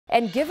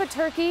And give a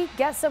turkey,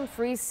 get some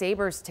free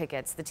Sabres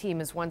tickets. The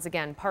team is once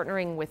again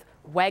partnering with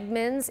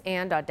Wegmans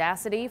and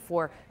Audacity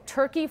for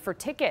Turkey for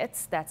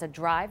Tickets. That's a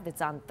drive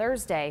that's on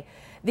Thursday.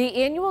 The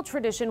annual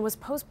tradition was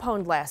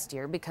postponed last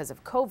year because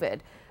of COVID.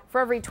 For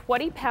every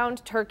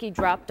 20-pound turkey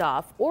dropped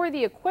off, or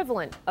the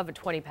equivalent of a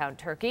 20-pound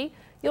turkey,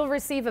 you'll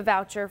receive a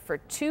voucher for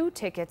 2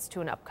 tickets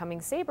to an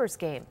upcoming Sabres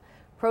game.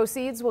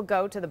 Proceeds will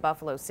go to the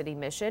Buffalo City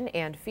Mission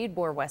and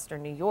Feedmore,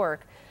 Western New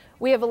York.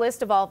 We have a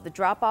list of all of the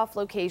drop-off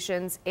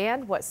locations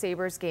and what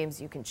Sabres games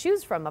you can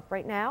choose from up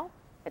right now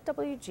at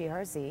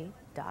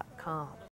WGRZ.com.